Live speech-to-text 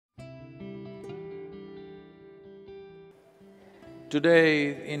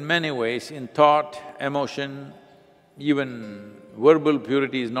Today, in many ways, in thought, emotion, even verbal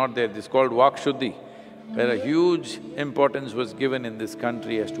purity is not there. This is called Vakshuddhi, where a huge importance was given in this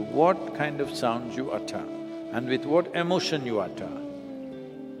country as to what kind of sounds you utter and with what emotion you utter.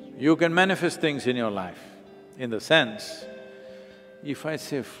 You can manifest things in your life, in the sense, if I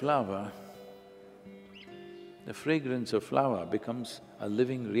say flower, the fragrance of flower becomes a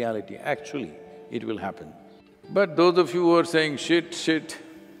living reality. Actually, it will happen. But those of you who are saying shit, shit,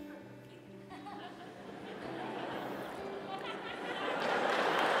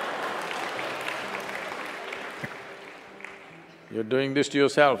 you're doing this to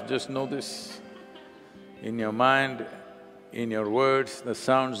yourself, just know this. In your mind, in your words, the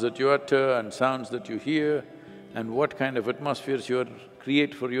sounds that you utter and sounds that you hear, and what kind of atmospheres you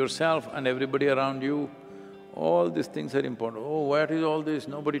create for yourself and everybody around you, all these things are important. Oh, what is all this?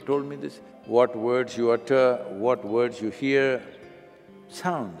 Nobody told me this. What words you utter, what words you hear,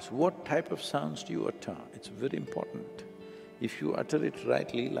 sounds, what type of sounds do you utter? It's very important. If you utter it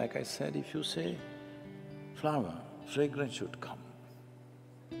rightly, like I said, if you say flower, fragrance should come.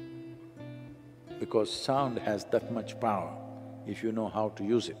 Because sound has that much power if you know how to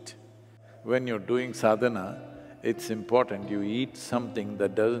use it. When you're doing sadhana, it's important you eat something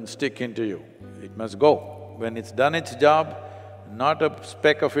that doesn't stick into you, it must go. When it's done its job, not a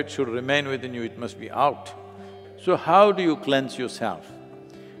speck of it should remain within you, it must be out. So how do you cleanse yourself?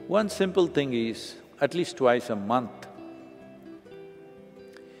 One simple thing is, at least twice a month,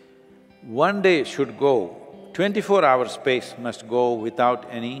 one day should go, 24-hour space must go without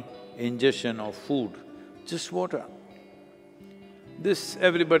any ingestion of food, just water. This,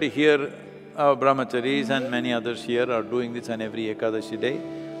 everybody here, our brahmacharis and many others here are doing this on every Ekadashi day.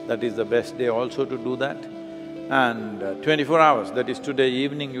 That is the best day also to do that. And 24 hours, that is today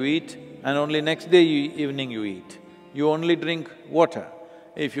evening you eat and only next day evening you eat. You only drink water.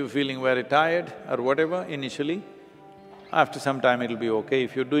 If you're feeling very tired or whatever initially, after some time it'll be okay.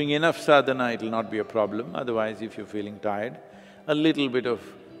 If you're doing enough sadhana, it'll not be a problem. Otherwise, if you're feeling tired, a little bit of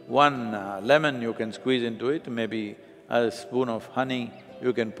one lemon you can squeeze into it, maybe a spoon of honey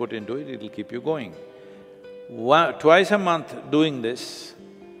you can put into it, it'll keep you going. Twice a month doing this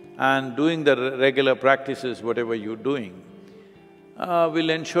and doing the regular practices, whatever you're doing, will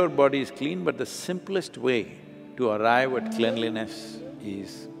ensure body is clean, but the simplest way to arrive at cleanliness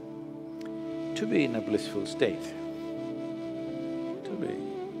is to be in a blissful state. To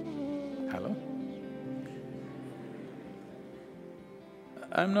be… Hello?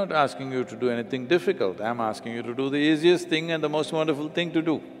 I'm not asking you to do anything difficult, I'm asking you to do the easiest thing and the most wonderful thing to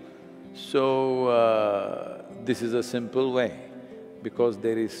do. So, this is a simple way, because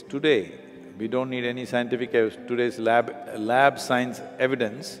there is today, we don't need any scientific today's lab science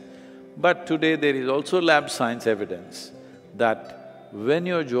evidence, but today there is also lab science evidence that when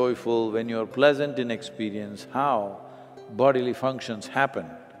you're joyful, when you're pleasant in experience, how bodily functions happen,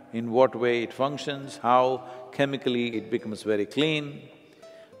 in what way it functions, how chemically it becomes very clean.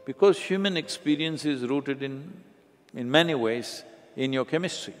 Because human experience is rooted in many ways in your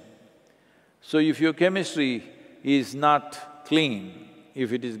chemistry. So if your chemistry is not clean,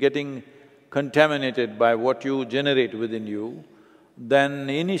 if it is getting contaminated by what you generate within you, then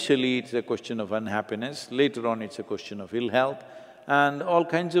initially it's a question of unhappiness, later on it's a question of ill health, and all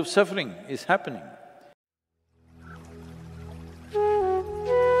kinds of suffering is happening.